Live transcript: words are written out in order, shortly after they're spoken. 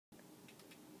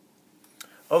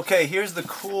Okay, here's the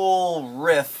cool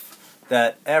riff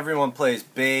that everyone plays.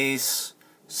 Bass,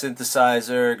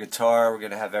 synthesizer, guitar, we're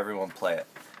going to have everyone play it.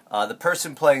 The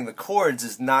person playing the chords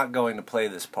is not going to play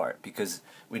this part because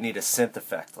we need a synth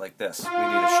effect like this. We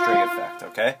need a string effect,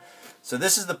 okay? So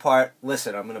this is the part.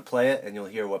 Listen, I'm going to play it and you'll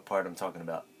hear what part I'm talking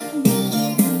about.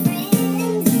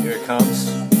 Here it comes.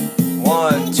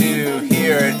 1, 2,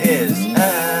 here it is.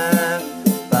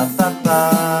 Ba ba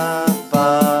ba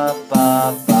ba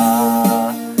ba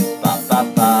ba ba ba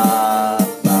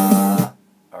ba.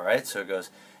 Alright, so it goes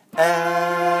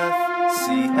F,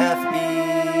 C, F,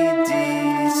 E, D,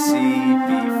 C, B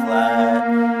flat,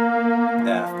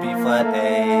 F, B flat,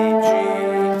 A, G,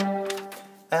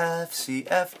 F, C,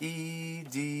 F, E,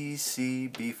 D, C,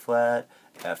 B flat,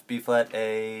 F, B flat,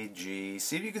 A, G.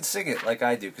 See if you can sing it like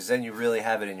I do, because then you really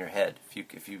have it in your head.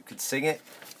 If you could sing it,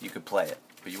 you could play it,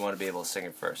 but you want to be able to sing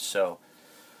it first. So,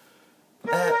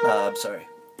 I'm sorry.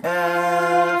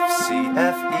 F, C,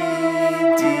 F,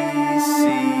 E, D,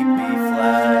 C, B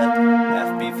flat,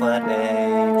 F, B flat,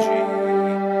 A, G.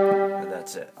 And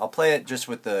that's it. I'll play it just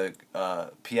with the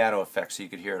piano effect so you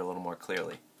could hear it a little more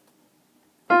clearly.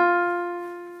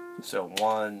 So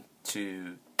 1,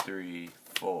 2, 3,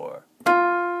 4.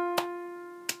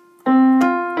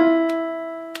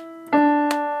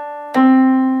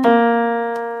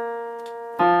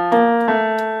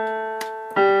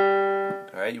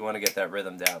 Alright, you want to get that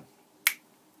rhythm down.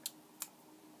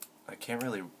 I can't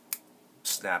really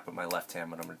snap with my left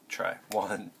hand, but I'm going to try.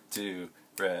 1, 2,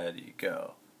 ready,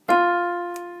 go.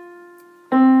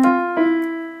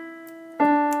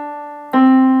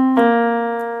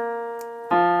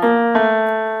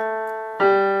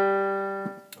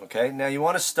 Okay, now you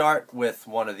want to start with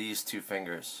one of these two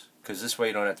fingers, because this way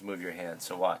you don't have to move your hand,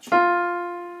 so watch. Then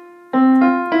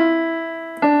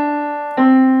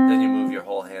you move your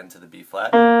whole hand to the B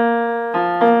flat.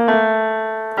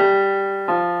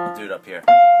 We'll do it up here.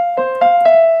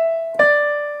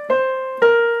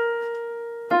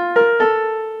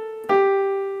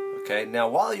 Okay, now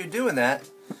while you're doing that,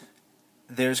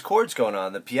 there's chords going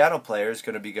on. The piano player is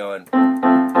going to be going,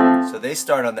 so they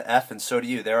start on the F and so do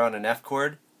you. They're on an F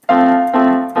chord.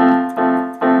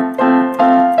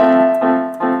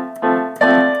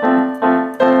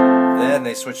 Then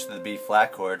they switch to the B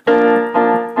flat chord.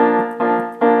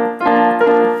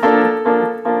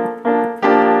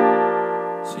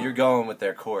 So you're going with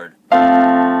their chord.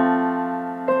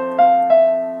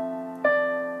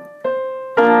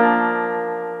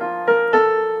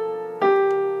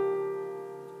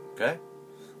 Okay?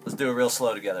 Let's do it real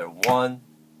slow together. 1,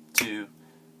 2,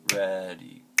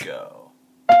 ready, go.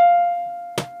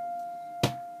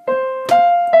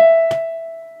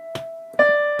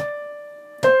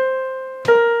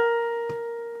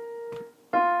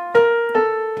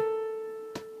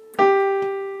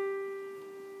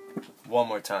 One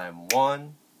more time.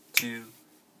 1, 2,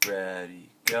 ready,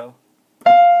 go.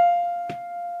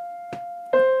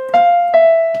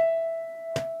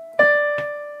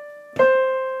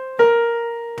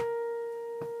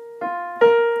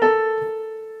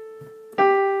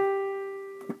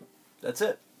 That's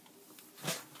it.